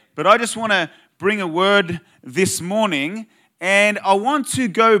but I just want to bring a word this morning, and I want to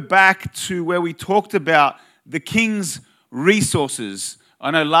go back to where we talked about the king's resources.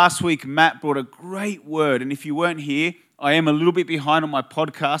 I know last week Matt brought a great word, and if you weren't here, I am a little bit behind on my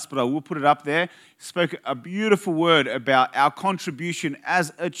podcast, but I will put it up there. He spoke a beautiful word about our contribution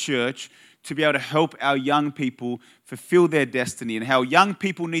as a church to be able to help our young people fulfill their destiny, and how young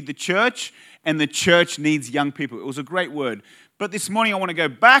people need the church and the church needs young people. It was a great word. But this morning I want to go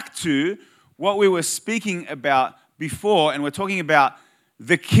back to what we were speaking about before, and we're talking about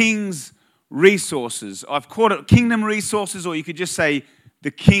the king's resources. I've called it kingdom resources, or you could just say the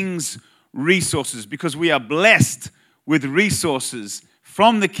king's resources, because we are blessed with resources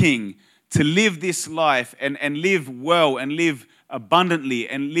from the king to live this life and live well and live abundantly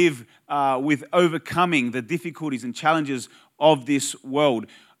and live with overcoming the difficulties and challenges of this world.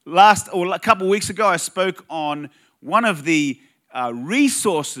 A couple of weeks ago, I spoke on one of the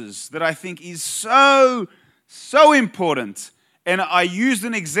resources that I think is so important. And I used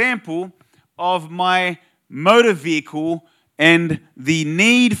an example of my motor vehicle and the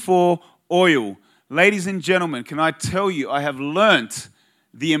need for oil. Ladies and gentlemen, can I tell you, I have learnt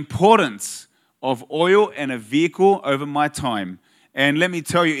the importance of oil and a vehicle over my time. And let me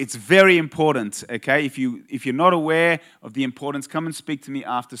tell you, it's very important, okay? If you're not aware of the importance, come and speak to me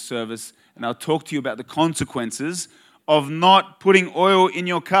after service, and I'll talk to you about the consequences of not putting oil in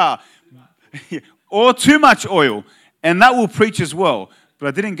your car, or too much oil, and that will preach as well. But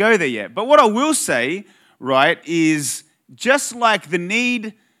I didn't go there yet. But what I will say, right, is just like the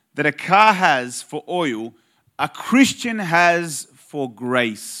need that a car has for oil, a Christian has for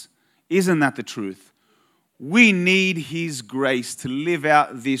grace. Isn't that the truth? We need His grace to live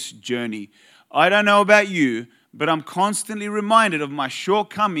out this journey. I don't know about you, but I'm constantly reminded of my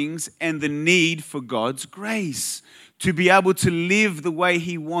shortcomings and the need for God's grace to be able to live the way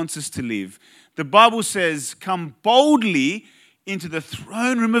He wants us to live. The Bible says, "Come boldly into the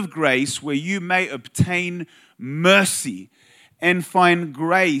throne room of grace where you may obtain mercy and find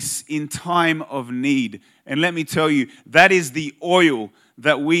grace in time of need." And let me tell you, that is the oil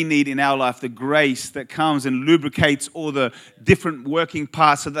that we need in our life, the grace that comes and lubricates all the different working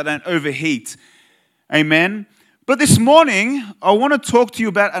parts so they don't overheat. Amen? But this morning, I want to talk to you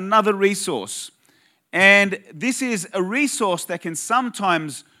about another resource. And this is a resource that can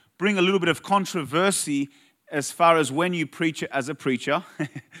sometimes bring a little bit of controversy as far as when you preach it as a preacher.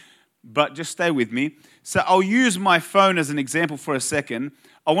 But just stay with me. So I'll use my phone as an example for a second.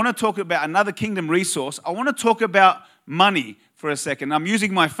 I want to talk about another kingdom resource. I want to talk about money for a second. I'm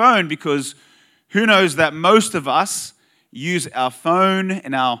using my phone because who knows that most of us use our phone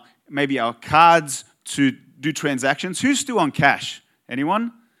and maybe our cards to do transactions. Who's still on cash?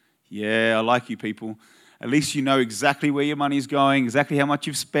 Anyone? Yeah, I like you people. At least you know exactly where your money's going, exactly how much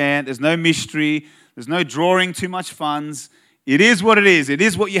you've spent. There's no mystery. There's no drawing too much funds. It is what it is. It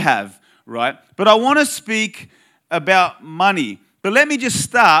is what you have, right? But I want to speak about money. But let me just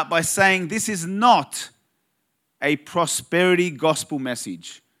start by saying this is not a prosperity gospel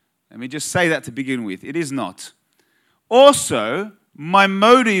message. Let me just say that to begin with. It is not. Also, my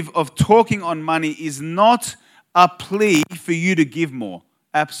motive of talking on money is not a plea for you to give more.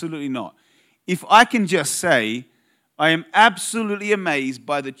 Absolutely not. If I can just say, I am absolutely amazed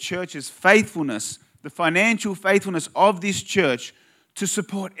by the church's faithfulness, the financial faithfulness of this church to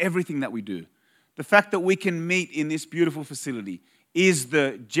support everything that we do. The fact that we can meet in this beautiful facility is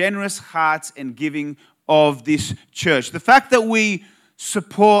the generous hearts and giving of this church. The fact that we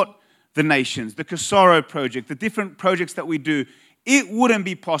support the nations, the Casoro project, the different projects that we do, it wouldn't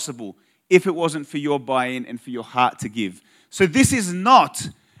be possible if it wasn't for your buy-in and for your heart to give. So this is not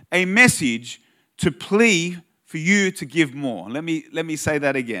a message to plea for you to give more. Let me say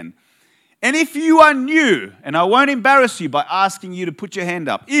that again. And if you are new, and I won't embarrass you by asking you to put your hand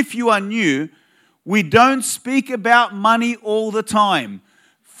up, if you are new, we don't speak about money all the time.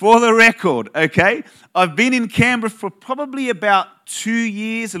 For the record, okay? I've been in Canberra for probably about 2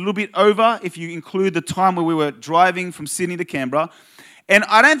 years, a little bit over, if you include the time where we were driving from Sydney to Canberra. And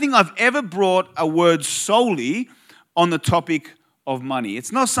I don't think I've ever brought a word solely on the topic of money.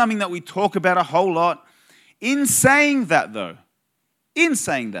 It's not something that we talk about a whole lot. In saying that,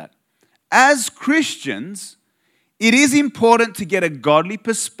 as Christians, it is important to get a godly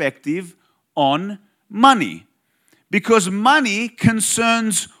perspective on money. Because money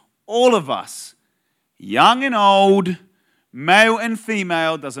concerns all of us, young and old, male and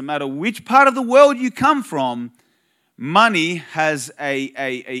female, doesn't matter which part of the world you come from, money has a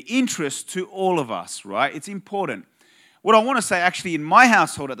interest to all of us, right? It's important. What I want to say, actually, in my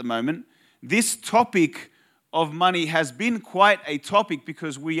household at the moment, this topic of money has been quite a topic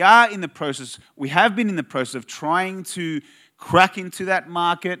because we have been in the process of trying to crack into that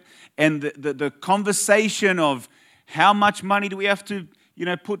market, and the conversation of how much money do we have to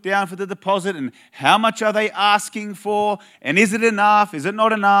put down for the deposit, and how much are they asking for, and is it enough, is it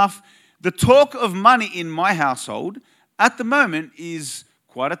not enough? The talk of money in my household at the moment is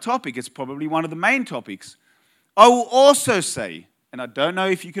quite a topic. It's probably one of the main topics. I will also say, and I don't know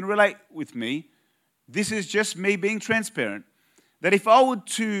if you can relate with me, this is just me being transparent, that if I were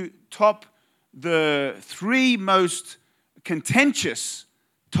to top the 3 most contentious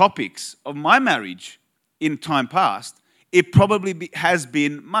topics of my marriage in time past, it probably has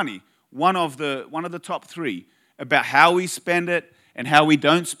been money. One of the top 3, about how we spend it and how we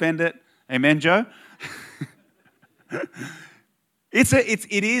don't spend it. Amen, Joe? It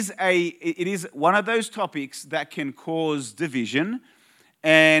is one of those topics that can cause division,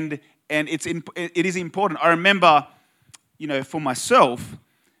 and it is important. I remember, for myself,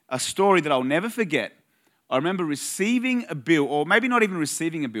 a story that I'll never forget. I remember receiving a bill, or maybe not even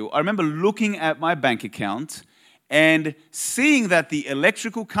receiving a bill. I remember looking at my bank account and seeing that the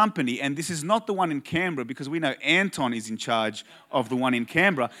electrical company, and this is not the one in Canberra because we know Anton is in charge of the one in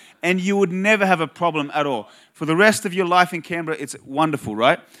Canberra, and you would never have a problem at all. For the rest of your life in Canberra, it's wonderful,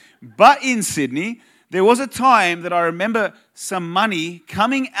 right? But in Sydney, there was a time that I remember some money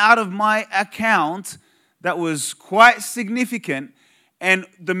coming out of my account that was quite significant, and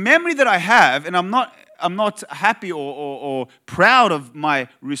the memory that I have, and I'm not happy or proud of my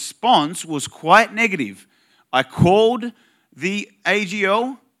response, was quite negative. I called the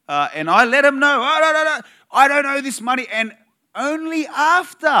AGL and I let them know, I don't know this money. And only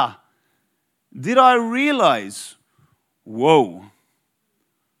after did I realize, whoa.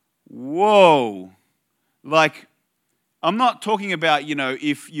 Like, I'm not talking about,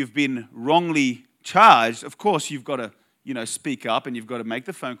 if you've been wrongly charged. Of course, you've got to, speak up and you've got to make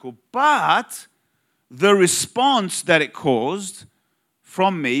the phone call. But the response that it caused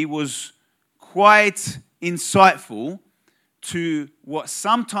from me was quite insightful to what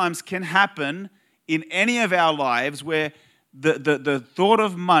sometimes can happen in any of our lives, where the thought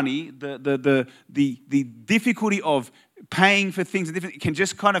of money, the difficulty of paying for things, it can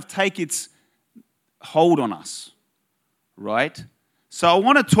just kind of take its hold on us, right? So I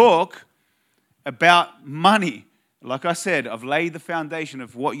want to talk about money. Like I said, I've laid the foundation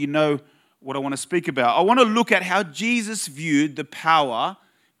of what I want to speak about. I want to look at how Jesus viewed the power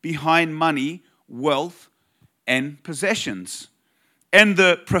behind money, wealth, and possessions, and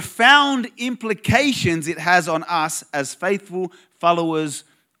the profound implications it has on us as faithful followers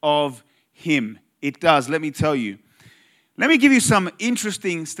of Him. It does, let me tell you. Let me give you some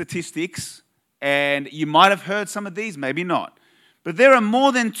interesting statistics, and you might have heard some of these, maybe not. But there are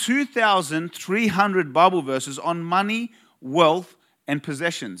more than 2,300 Bible verses on money, wealth, and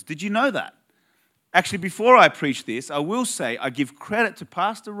possessions. Did you know that? Actually, before I preach this, I will say I give credit to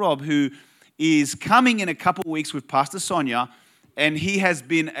Pastor Rob, who is coming in a couple of weeks with Pastor Sonia, and he has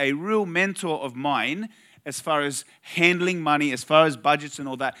been a real mentor of mine as far as handling money, as far as budgets and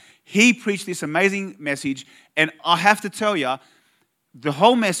all that. He preached this amazing message, and I have to tell you, the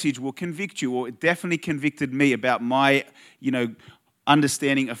whole message will convict you, or it definitely convicted me about my,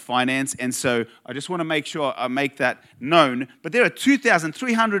 understanding of finance, and so I just want to make sure I make that known. But there are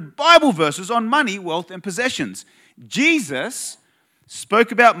 2,300 Bible verses on money, wealth, and possessions. Jesus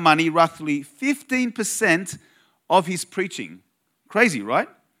spoke about money roughly 15% of his preaching. Crazy, right?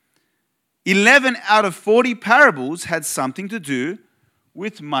 11 out of 40 parables had something to do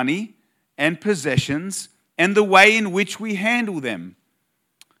with money and possessions and the way in which we handle them.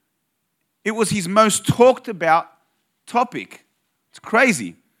 It was his most talked about topic. It's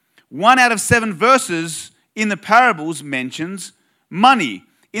crazy. 1 out of 7 verses in the parables mentions money.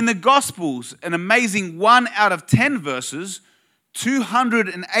 In the Gospels, an amazing 1 out of 10 verses,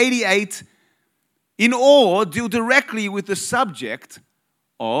 288 in all, deal directly with the subject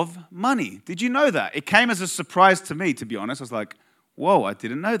of money. Did you know that? It came as a surprise to me, to be honest. I was like, whoa, I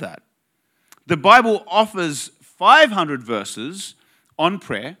didn't know that. The Bible offers 500 verses on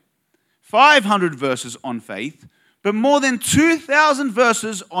prayer, 500 verses on faith, but more than 2,000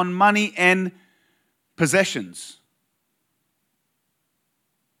 verses on money and possessions.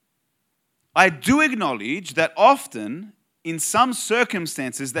 I do acknowledge that often, in some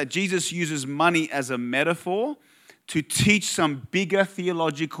circumstances, that Jesus uses money as a metaphor to teach some bigger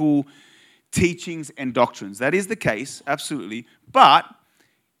theological teachings and doctrines. That is the case, absolutely. But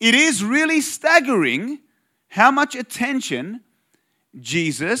it is really staggering how much attention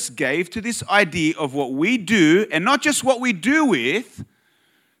Jesus gave to this idea of what we do, and not just what we do with,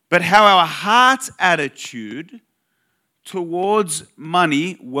 but how our heart's attitude towards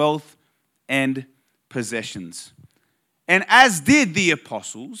money, wealth, and possessions. And as did the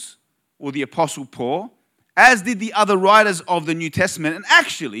apostles, or the Apostle Paul, as did the other writers of the New Testament. And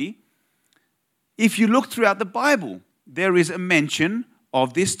actually, if you look throughout the Bible, there is a mention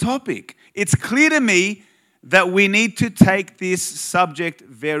of this topic. It's clear to me that we need to take this subject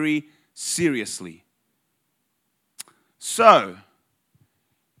very seriously. So,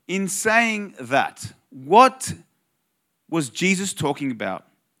 in saying that, what was Jesus talking about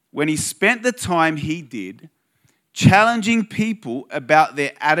when he spent the time he did challenging people about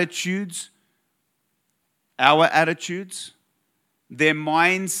their attitudes, our attitudes, their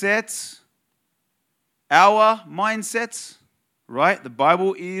mindsets, our mindsets, right? The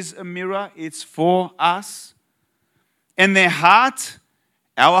Bible is a mirror. It's for us. And their heart,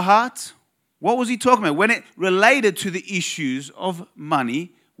 our heart, what was he talking about when it related to the issues of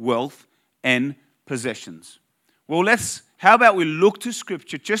money, wealth, and possessions? Well, how about we look to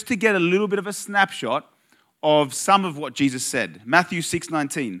Scripture just to get a little bit of a snapshot of some of what Jesus said. Matthew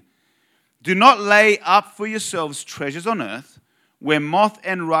 6:19. Do not lay up for yourselves treasures on earth, where moth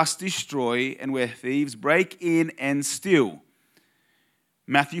and rust destroy and where thieves break in and steal.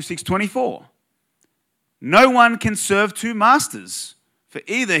 Matthew 6:24. No one can serve two masters, for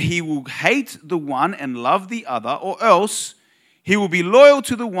either he will hate the one and love the other, or else he will be loyal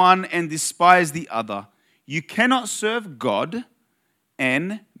to the one and despise the other. You cannot serve God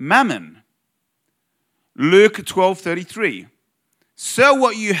and mammon. Luke 12:33. Sell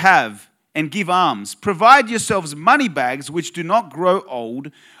what you have and give alms. Provide yourselves money bags which do not grow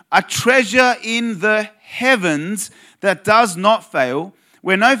old, a treasure in the heavens that does not fail,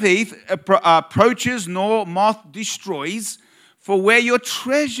 where no thief approaches nor moth destroys. For where your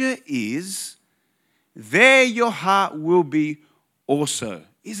treasure is, there your heart will be also.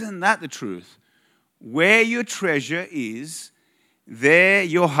 Isn't that the truth? Where your treasure is, there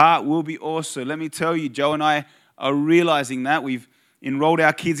your heart will be also. Let me tell you, Joe and I are realizing that. We've enrolled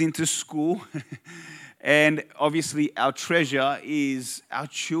our kids into school. And obviously our treasure is our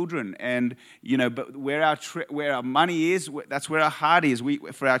children. And, but where our money is, that's where our heart is.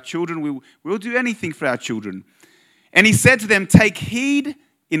 For our children, we'll do anything for our children. And he said to them, take heed,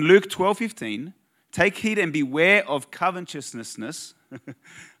 in Luke 12:15, take heed and beware of covetousness.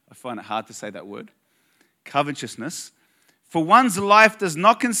 I find it hard to say that word. Covetousness. For one's life does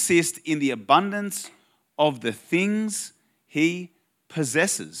not consist in the abundance of the things he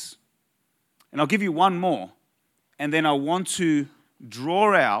possesses. And I'll give you one more. And then I want to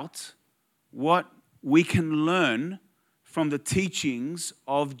draw out what we can learn from the teachings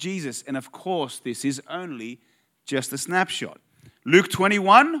of Jesus. And of course, this is only just a snapshot. Luke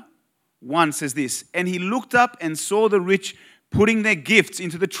 21:1 says this, and he looked up and saw the rich putting their gifts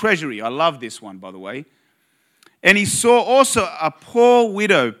into the treasury. I love this one, by the way. And he saw also a poor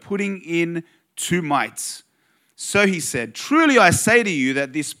widow putting in 2 mites. So he said, truly I say to you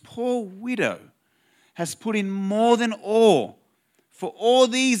that this poor widow has put in more than all. For all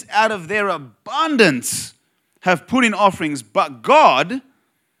these out of their abundance have put in offerings. But for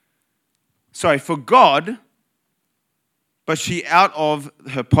God, but she out of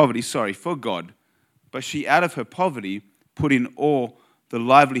her poverty, but she out of her poverty put in all the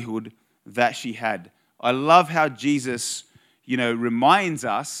livelihood that she had. I love how Jesus, reminds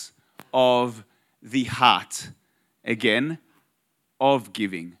us of the heart, again, of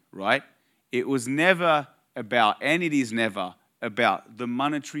giving, right? It was never about, and it is never about the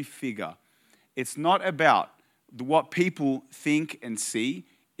monetary figure. It's not about what people think and see.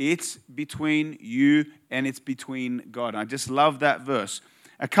 It's between you and it's between God. I just love that verse.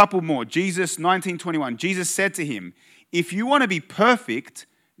 A couple more. Jesus 19:21. Jesus said to him, if you want to be perfect,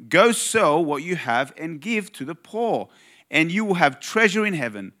 go sell what you have and give to the poor, and you will have treasure in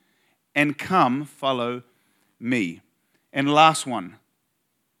heaven. And come, follow me. And last one.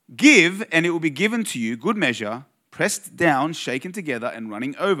 Give, and it will be given to you, good measure, pressed down, shaken together, and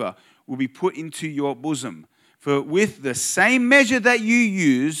running over, will be put into your bosom. For with the same measure that you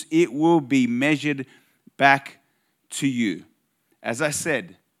use, it will be measured back to you. As I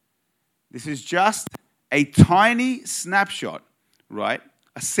said, this is just a tiny snapshot, right?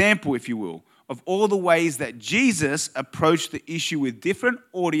 A sample, if you will, of all the ways that Jesus approached the issue with different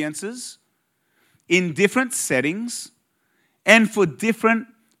audiences, in different settings, and for different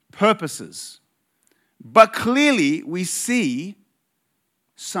purposes. But clearly, we see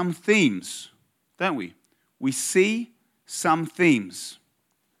some themes, don't we? We see some themes.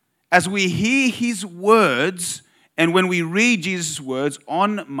 As we hear his words, and when we read Jesus' words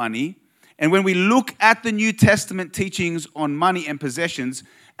on money, and when we look at the New Testament teachings on money and possessions,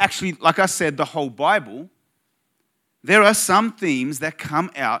 actually, like I said, the whole Bible, there are some themes that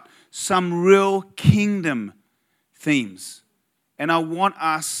come out, some real kingdom themes. And I want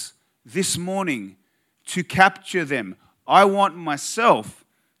us this morning to capture them. I want myself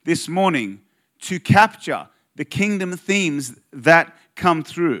this morning to capture the kingdom themes that come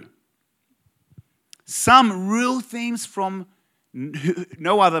through. Some real themes from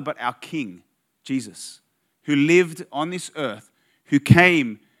no other but our King, Jesus, who lived on this earth, who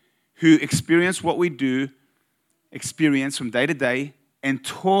came, who experienced what we do, experience from day to day, and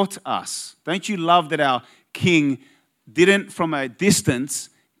taught us. Don't you love that our King didn't from a distance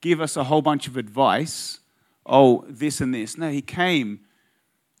give us a whole bunch of advice? Oh, this and this. No, he came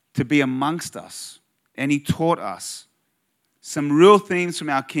to be amongst us, and he taught us some real themes from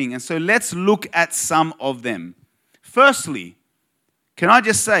our King. And so let's look at some of them. Firstly, can I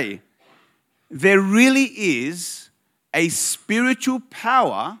just say, there really is a spiritual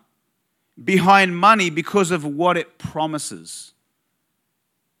power behind money because of what it promises.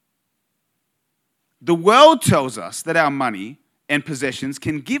 The world tells us that our money and possessions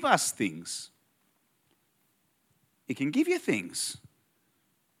can give us things. It can give you things.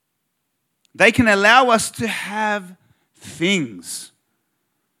 They can allow us to have things.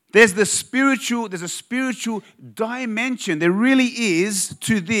 There's a spiritual dimension. There really is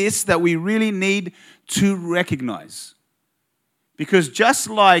to this that we really need to recognize. Because just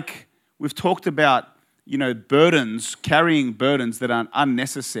like we've talked about, burdens, carrying burdens that are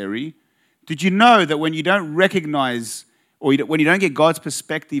unnecessary, did you know that when you don't recognize or when you don't get God's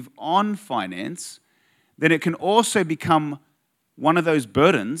perspective on finance, then it can also become one of those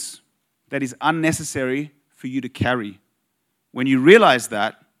burdens that is unnecessary for you to carry. When you realize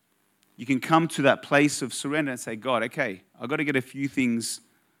that, you can come to that place of surrender and say, God, okay, I've got to get a few things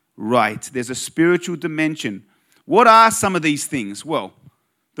right. There's a spiritual dimension. What are some of these things? Well,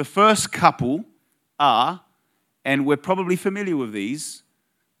 the first couple are, and we're probably familiar with these,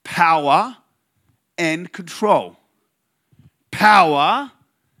 power and control. Power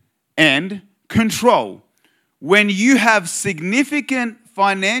and control. When you have significant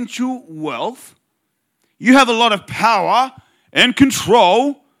financial wealth, you have a lot of power and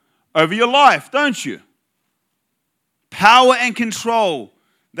control over your life, don't you? Power and control.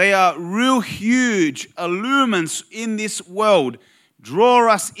 They are real huge allurements in this world. Draw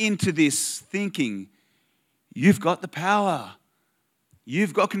us into this thinking, you've got the power.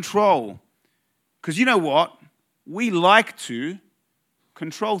 You've got control. Because you know what? We like to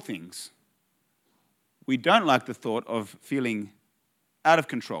control things. We don't like the thought of feeling out of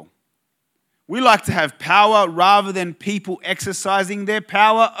control. We like to have power rather than people exercising their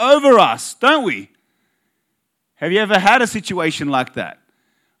power over us, don't we? Have you ever had a situation like that?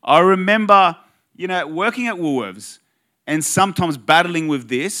 I remember, working at Woolworths and sometimes battling with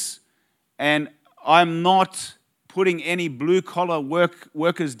this, and I'm not putting any blue-collar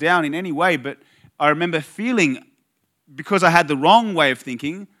workers down in any way, but I remember feeling, because I had the wrong way of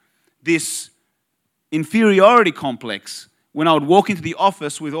thinking, this inferiority complex when I would walk into the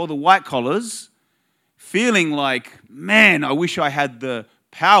office with all the white collars, feeling like, man, I wish I had the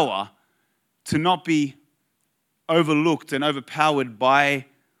power to not be overlooked and overpowered by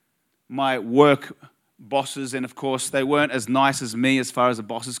my work bosses. And of course, they weren't as nice as me as far as a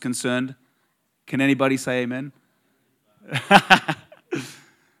boss is concerned. Can anybody say amen?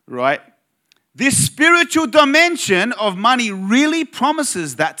 Right? This spiritual dimension of money really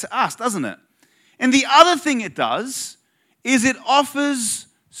promises that to us, doesn't it? And the other thing it does is it offers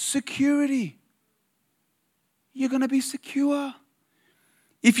security. You're going to be secure.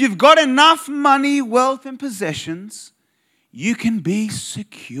 If you've got enough money, wealth, and possessions, you can be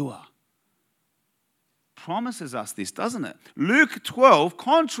secure. Promises us this, doesn't it? Luke 12,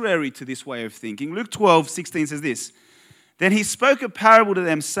 contrary to this way of thinking, Luke 12:16 says this, Then he spoke a parable to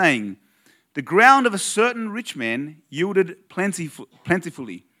them, saying, The ground of a certain rich man yielded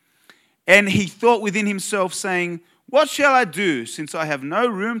plentifully. And he thought within himself, saying, What shall I do, since I have no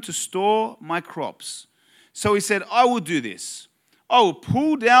room to store my crops? So he said, I will do this. I will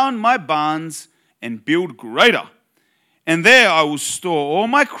pull down my barns and build greater. And there I will store all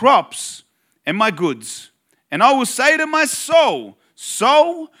my crops and my goods. And I will say to my soul,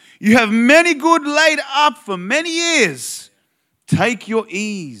 Soul, you have many good laid up for many years. Take your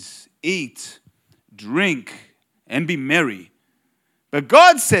ease, eat, drink, and be merry. But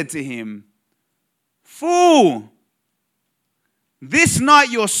God said to him, Fool, this night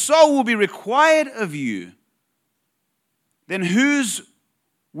your soul will be required of you. Then whose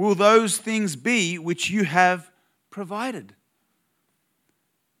will those things be which you have provided?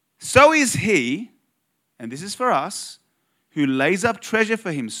 So is he, and this is for us, who lays up treasure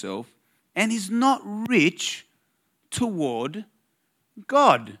for himself and is not rich toward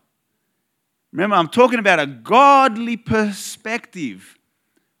God. Remember, I'm talking about a godly perspective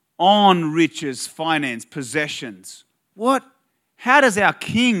on riches, finance, possessions. How does our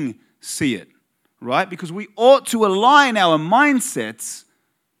King see it? Right? Because we ought to align our mindsets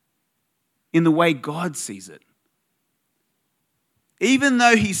in the way God sees it. Even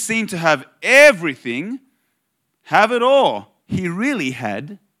though he seemed to have everything, have it all, he really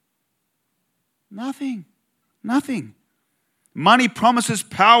had nothing. Nothing. Money promises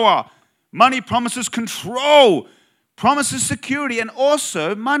power. Money promises control. Promises security. And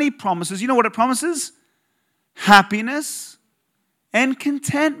also, money promises, you know what it promises? Happiness and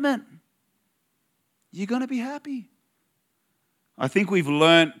contentment. You're going to be happy. I think we've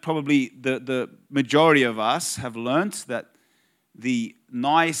learned, probably the majority of us have learned that the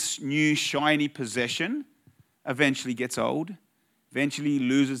nice, new, shiny possession eventually gets old, eventually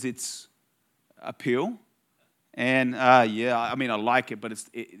loses its appeal. And I like it, but it's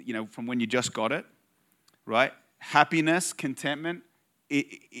from when you just got it, right? Happiness, contentment,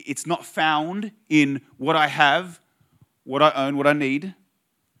 it's not found in what I have, what I own, what I need.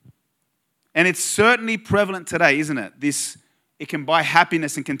 And it's certainly prevalent today, isn't it? It can buy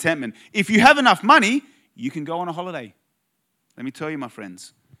happiness and contentment. If you have enough money, you can go on a holiday. Let me tell you, my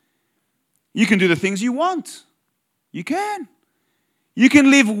friends. You can do the things you want. You can. You can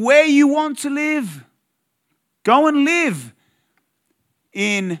live where you want to live. Go and live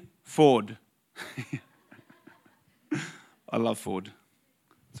in Ford. I love Ford.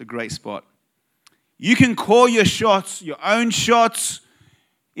 It's a great spot. You can call your shots, your own shots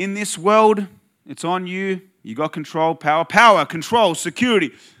in this world. It's on you. You got control, power, control,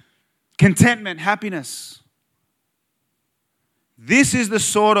 security, contentment, happiness. This is the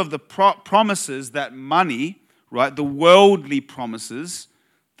sort of the promises that money, right, the worldly promises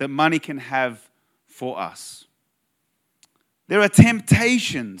that money can have for us. There are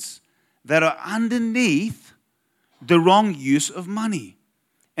temptations that are underneath the wrong use of money.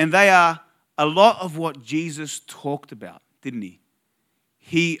 And they are a lot of what Jesus talked about, didn't he?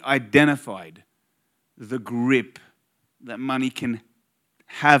 He identified the grip that money can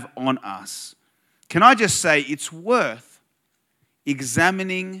have on us. Can I just say it's worth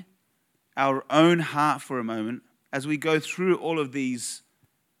examining our own heart for a moment as we go through all of these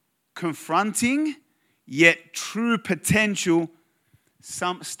confronting yet true potential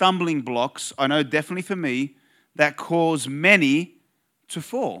some stumbling blocks, I know definitely for me, that cause many to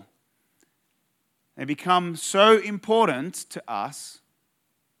fall. They become so important to us,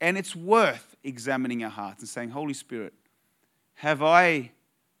 and it's worth examining our hearts and saying, Holy Spirit, have I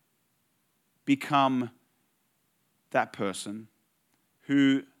become that person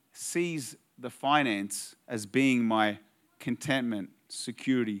who sees the finance as being my contentment,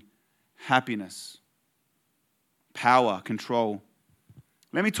 security, happiness, power, control?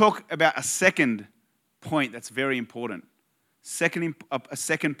 Let me talk about a second point that's very important. A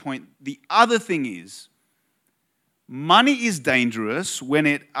second point. The other thing is, money is dangerous when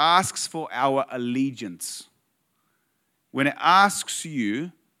it asks for our allegiance. When it asks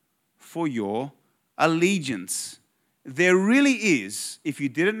you for your allegiance. There really is, if you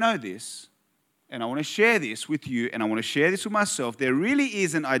didn't know this, and I want to share this with you, and I want to share this with myself, there really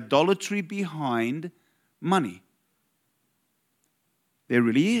is an idolatry behind money. There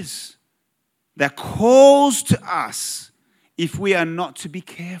really is. That calls to us, if we are not to be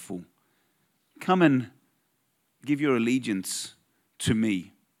careful, come and give your allegiance to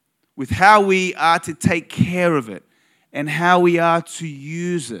me, with how we are to take care of it and how we are to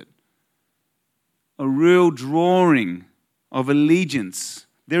use it. A real drawing of allegiance.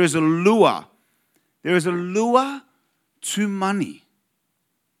 There is a lure. There is a lure to money.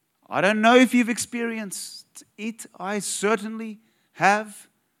 I don't know if you've experienced it. I certainly have.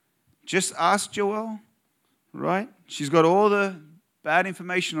 Just ask Joelle, right? She's got all the bad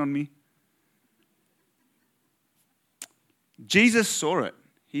information on me. Jesus saw it.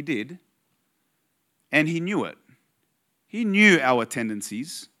 He did. And he knew it. He knew our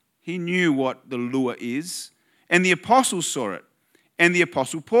tendencies. He knew what the lure is. And the apostles saw it. And the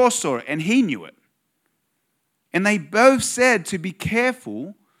apostle Paul saw it. And he knew it. And they both said to be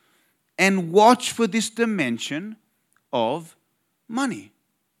careful and watch for this dimension of money.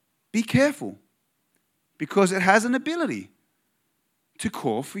 Be careful. Because it has an ability to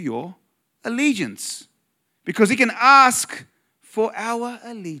call for your allegiance. Because it can ask for our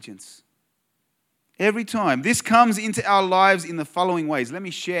allegiance. Every time. This comes into our lives in the following ways. Let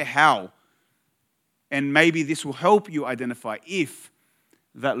me share how. And maybe this will help you identify if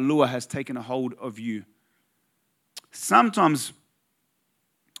that lure has taken a hold of you. Sometimes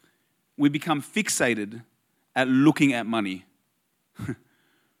we become fixated at looking at money.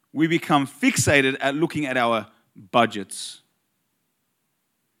 We become fixated at looking at our budgets.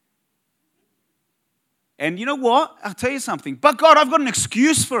 And you know what? I'll tell you something. But God, I've got an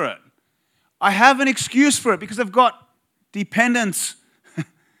excuse for it. I have an excuse for it because I've got dependents.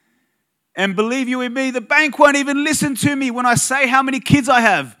 And believe you and me, the bank won't even listen to me when I say how many kids I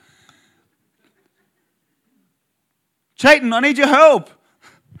have. Chayton, I need your help.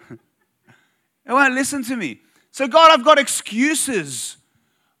 They won't listen to me. So God, I've got excuses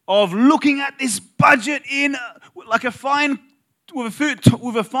of looking at this budget in like a fine with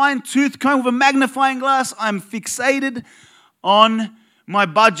a fine tooth comb, with a magnifying glass. I'm fixated on my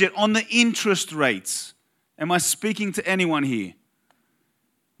budget, on the interest rates. Am I speaking to anyone here?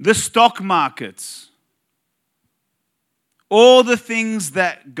 The stock markets, all the things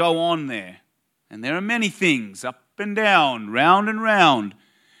that go on there. And there are many things, up and down, round and round.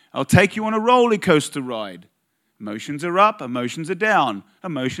 I'll take you on a roller coaster ride. Emotions are up, emotions are down,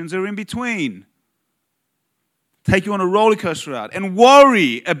 emotions are in between. Take you on a roller coaster ride and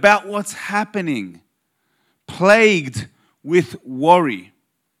worry about what's happening. Plagued with worry.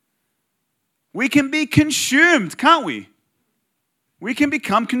 We can be consumed, can't we? We can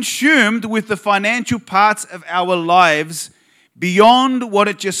become consumed with the financial parts of our lives beyond what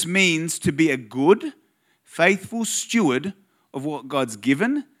it just means to be a good, faithful steward of what God's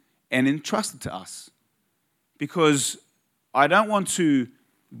given and entrusted to us. Because I don't want to,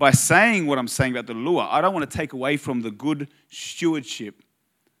 by saying what I'm saying about the lure, I don't want to take away from the good stewardship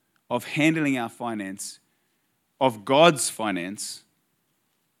of handling our finance, of God's finance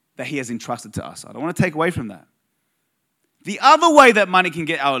that He has entrusted to us. I don't want to take away from that. The other way that money can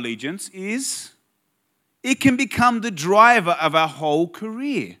get our allegiance is it can become the driver of our whole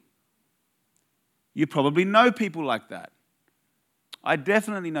career. You probably know people like that. I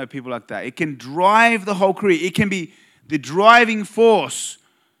definitely know people like that. It can drive the whole career. It can be the driving force.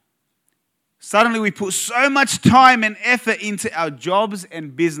 Suddenly we put so much time and effort into our jobs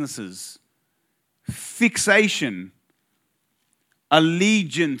and businesses. Fixation,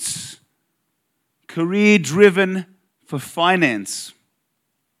 allegiance, career-driven for finance.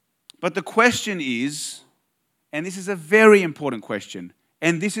 But the question is, and this is a very important question,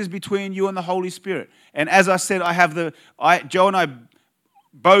 and this is between you and the Holy Spirit. And as I said, Joe and I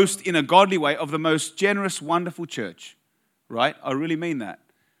boast in a godly way of the most generous, wonderful church, right? I really mean that.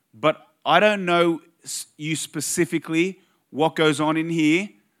 But I don't know you specifically, what goes on in here,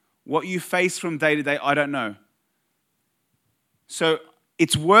 what you face from day to day, I don't know. So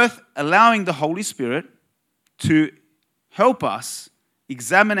it's worth allowing the Holy Spirit to help us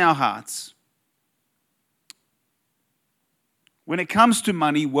examine our hearts. When it comes to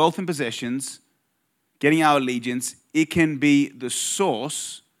money, wealth and possessions, getting our allegiance, it can be the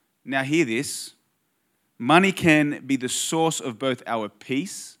source. Now hear this. Money can be the source of both our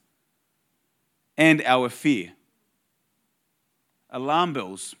peace and our fear. Alarm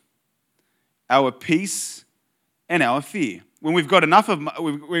bells. Our peace and our fear. When we've got enough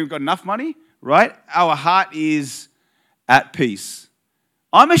money, right? Our heart is at peace.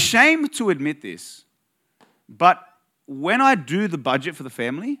 I'm ashamed to admit this, but when I do the budget for the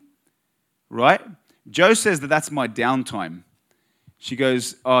family, right? Joe says that that's my downtime. She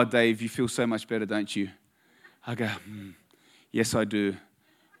goes, "Oh, Dave, you feel so much better, don't you?" I go, "Yes, I do.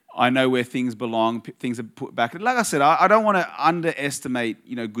 I know where things belong. Things are put back." Like I said, I don't want to underestimate,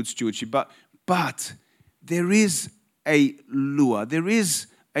 good stewardship, but there is a lure, there is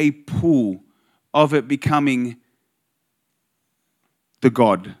a pull of it becoming the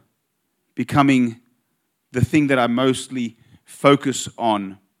God, becoming the thing that I mostly focus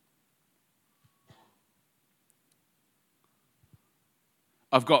on.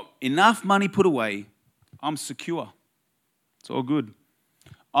 I've got enough money put away. I'm secure. It's all good.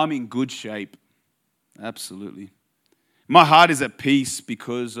 I'm in good shape. Absolutely. My heart is at peace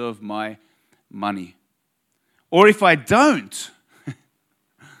because of my money. Or if I don't,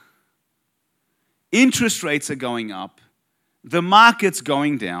 interest rates are going up, the market's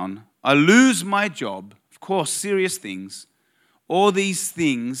going down, I lose my job, of course, serious things. All these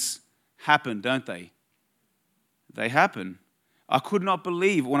things happen, don't they? They happen. I could not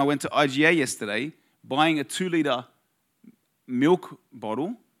believe when I went to IGA yesterday, buying a 2-liter milk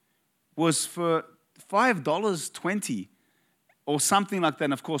bottle was for $5.20 or something like that.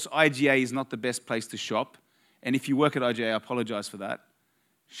 And of course, IGA is not the best place to shop. And if you work at IGA, I apologize for that.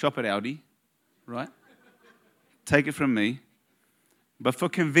 Shop at Aldi, right? Take it from me. But for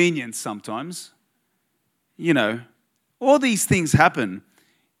convenience sometimes, all these things happen.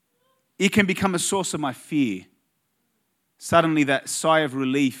 It can become a source of my fear. suddenly that sigh of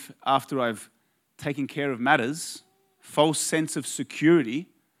relief after I've taken care of matters, false sense of security,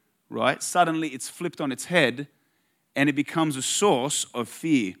 right? Suddenly it's flipped on its head and it becomes a source of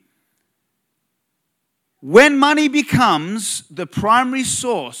fear. When money becomes the primary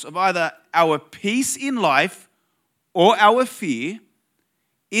source of either our peace in life or our fear,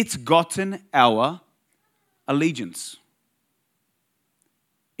 it's gotten our allegiance.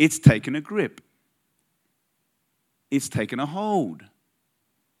 It's taken a grip. It's taken a hold.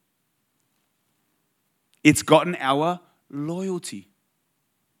 It's gotten our loyalty.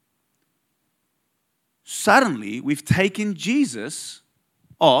 Suddenly, we've taken Jesus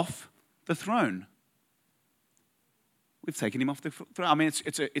off the throne. We've taken him off the throne. I mean,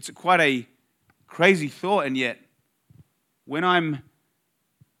 it's quite a crazy thought, and yet, when I'm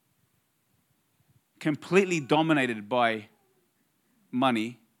completely dominated by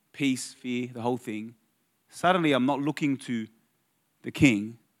money, peace, fear, the whole thing, suddenly I'm not looking to the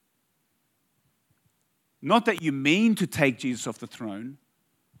King. Not that you mean to take Jesus off the throne,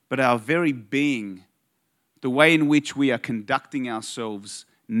 but our very being, the way in which we are conducting ourselves,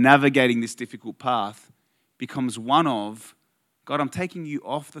 navigating this difficult path, becomes one of, God, I'm taking you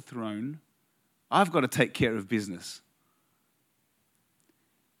off the throne. I've got to take care of business.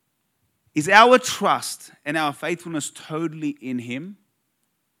 Is our trust and our faithfulness totally in him?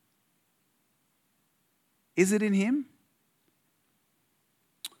 Is it in him?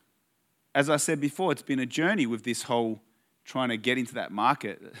 As I said before, it's been a journey with this whole trying to get into that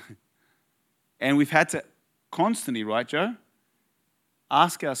market. And we've had to constantly, right, Joe,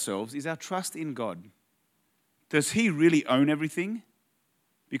 ask ourselves, is our trust in God? Does he really own everything?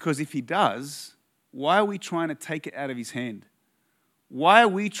 Because if he does, why are we trying to take it out of his hand? Why are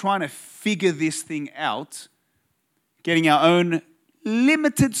we trying to figure this thing out, getting our own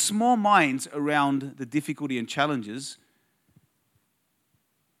limited small minds around the difficulty and challenges?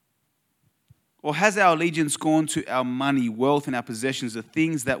 Or has our allegiance gone to our money, wealth, and our possessions, the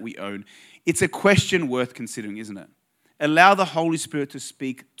things that we own? It's a question worth considering, isn't it? Allow the Holy Spirit to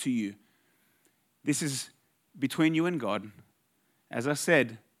speak to you. This is between you and God. As I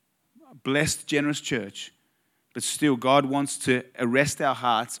said, a blessed, generous church. But still, God wants to arrest our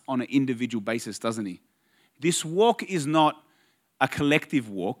hearts on an individual basis, doesn't he? This walk is not a collective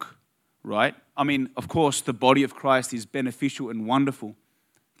walk, right? I mean, of course, the body of Christ is beneficial and wonderful.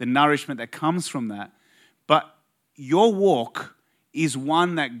 The nourishment that comes from that. But your walk is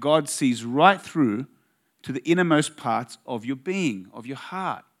one that God sees right through to the innermost parts of your being, of your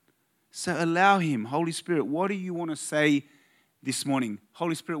heart. So allow him. Holy Spirit, what do you want to say this morning?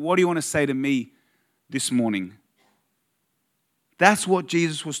 Holy Spirit, what do you want to say to me this morning? That's what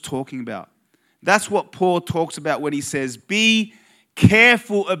Jesus was talking about. That's what Paul talks about when he says, be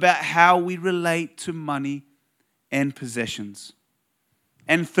careful about how we relate to money and possessions.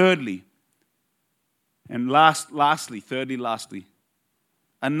 And thirdly, lastly,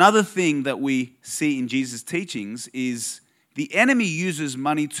 another thing that we see in Jesus' teachings is the enemy uses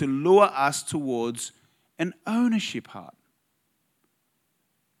money to lure us towards an ownership heart.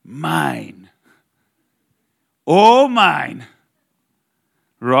 Mine. All mine.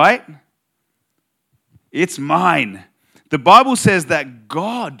 Right? It's mine. The Bible says that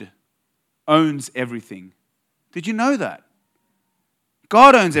God owns everything. Did you know that?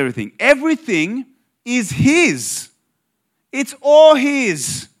 God owns everything. Everything is his. It's all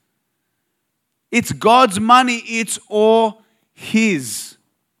his. It's God's money. It's all his.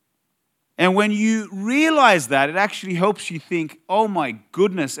 And when you realize that, it actually helps you think, oh my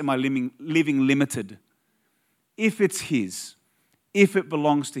goodness, am I living limited? If it's his, if it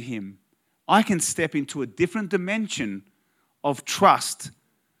belongs to him, I can step into a different dimension of trust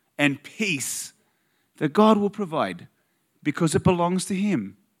and peace that God will provide because it belongs to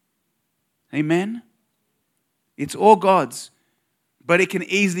him. Amen? It's all God's, but it can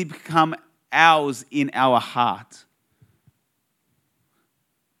easily become ours in our heart.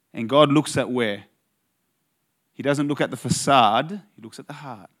 And God looks at where? He doesn't look at the facade, he looks at the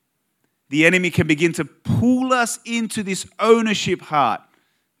heart. The enemy can begin to pull us into this ownership heart.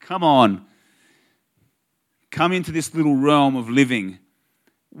 Come on. Come into this little realm of living.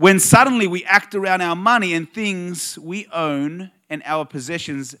 When suddenly we act around our money and things we own and our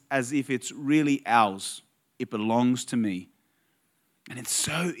possessions as if it's really ours. It belongs to me. And it's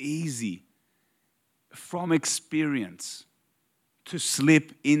so easy from experience to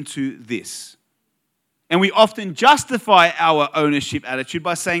slip into this. And we often justify our ownership attitude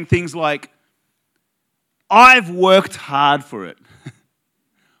by saying things like, I've worked hard for it.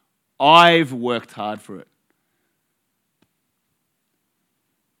 I've worked hard for it.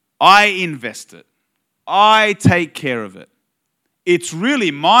 I invest it. I take care of it. it's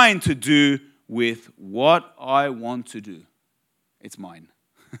really mine to do with what I want to do. It's mine.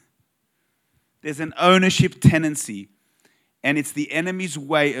 There's an ownership tendency, and it's the enemy's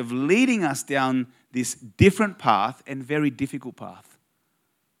way of leading us down this different path and very difficult path.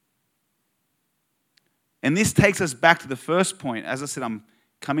 And this takes us back to the first point. As I said, I'm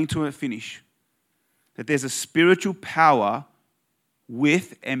coming to a finish. That there's a spiritual power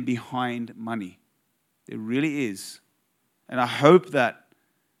with and behind money. There really is. And I hope that,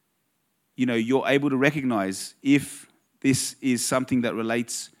 you're able to recognize if this is something that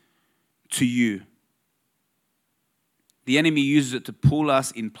relates to you. The enemy uses it to pull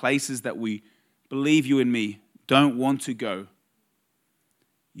us in places that we believe, you and me don't want to go.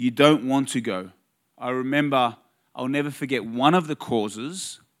 You don't want to go. I remember, I'll never forget one of the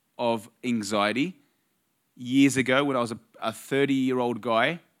causes of anxiety years ago when I was a 30-year-old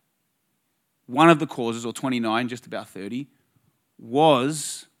guy. One of the causes, or 29, just about 30,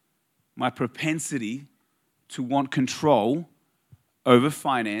 was my propensity to want control over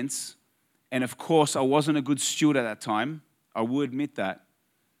finance. And of course, I wasn't a good steward at that time. I will admit that.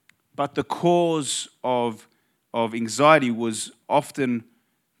 But the cause of anxiety was often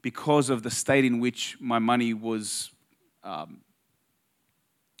because of the state in which my money was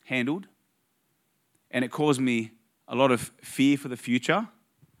handled. And it caused me a lot of fear for the future.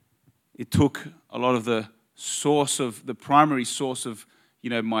 It took a lot of the primary source of,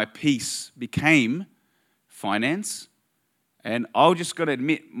 my peace became finance. And I've just got to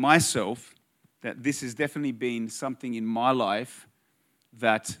admit myself that this has definitely been something in my life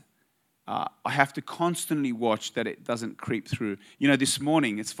that I have to constantly watch that it doesn't creep through. This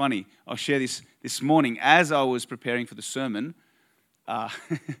morning, it's funny, I'll share this morning as I was preparing for the sermon. I'm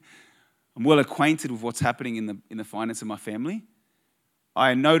well acquainted with what's happening in the finance of my family.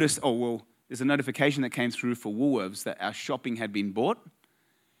 I noticed, there's a notification that came through for Woolworths that our shopping had been bought.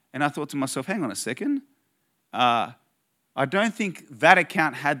 And I thought to myself, hang on a second. I don't think that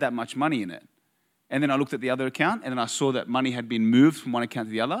account had that much money in it. And then I looked at the other account, and then I saw that money had been moved from one account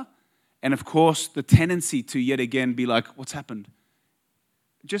to the other. And of course, the tendency to yet again be like, what's happened?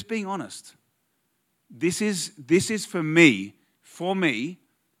 Just being honest. This is for me,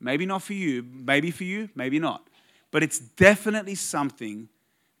 maybe not for you, maybe not. But it's definitely something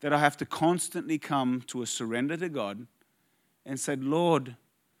that I have to constantly come to a surrender to God and say, Lord,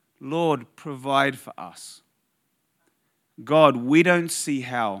 provide for us. God, we don't see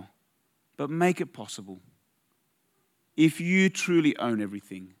how, but make it possible. If you truly own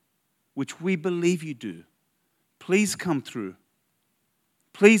everything, which we believe you do, please come through.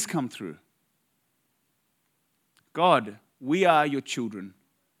 Please come through. God, we are your children.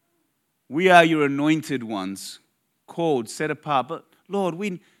 We are your anointed ones, called, set apart. But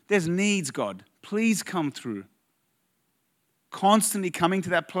Lord, there's needs, God. Please come through. Constantly coming to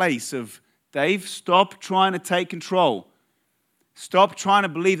that place of, Dave, stop trying to take control. Stop trying to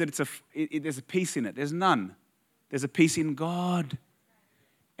believe that there's a peace in it. There's none. There's a peace in God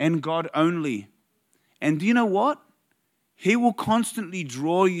and God only. And do you know what? He will constantly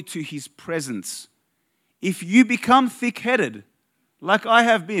draw you to his presence. If you become thick-headed, like I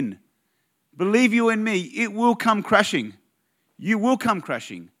have been, believe you and me, it will come crashing. You will come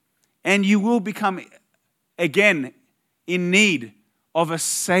crashing. And you will become, again, in need of a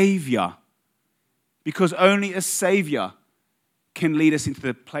Savior. Because only a Savior can lead us into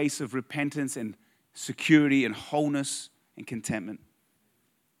the place of repentance and security and wholeness and contentment.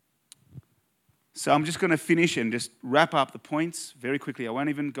 So I'm just going to finish and just wrap up the points very quickly. I won't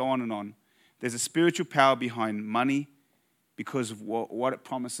even go on and on. There's a spiritual power behind money because of what it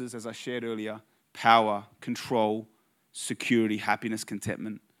promises, as I shared earlier, power, control, security, happiness,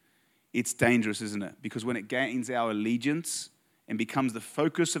 contentment. It's dangerous, isn't it? Because when it gains our allegiance and becomes the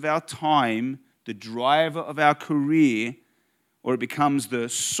focus of our time, the driver of our career, or it becomes the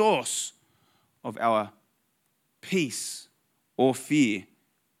source of our peace or fear,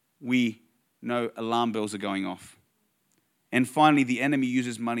 we know alarm bells are going off. And finally, the enemy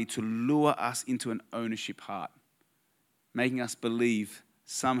uses money to lure us into an ownership heart, making us believe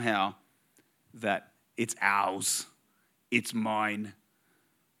somehow that it's ours, it's mine,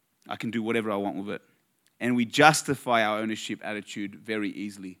 I can do whatever I want with it. And we justify our ownership attitude very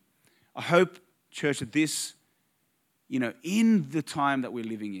easily. I hope, church, that this, in the time that we're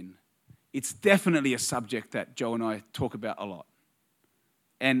living in, it's definitely a subject that Joe and I talk about a lot.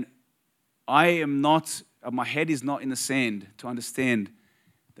 And my head is not in the sand to understand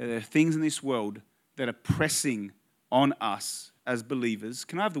that there are things in this world that are pressing on us as believers.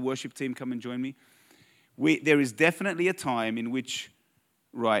 Can I have the worship team come and join me? There is definitely a time in which,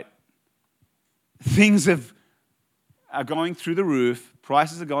 things have are going through the roof,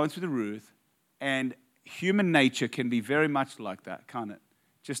 prices are going through the roof, and human nature can be very much like that, can't it?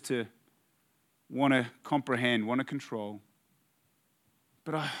 Just to want to comprehend, want to control.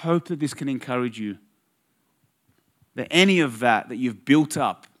 But I hope that this can encourage you that any of that you've built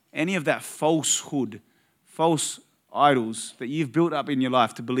up, any of that falsehood, false idols that you've built up in your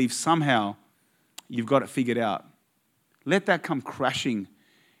life to believe somehow you've got it figured out, let that come crashing.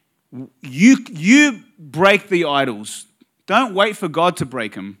 You break the idols. Don't wait for God to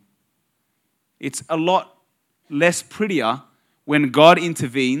break them. It's a lot less prettier when God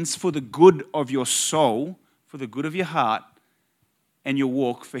intervenes for the good of your soul, for the good of your heart and your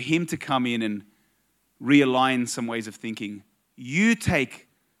walk, for Him to come in and realign some ways of thinking. You take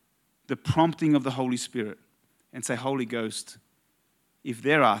the prompting of the Holy Spirit and say, Holy Ghost, if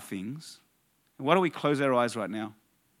there are things, and why don't we close our eyes right now?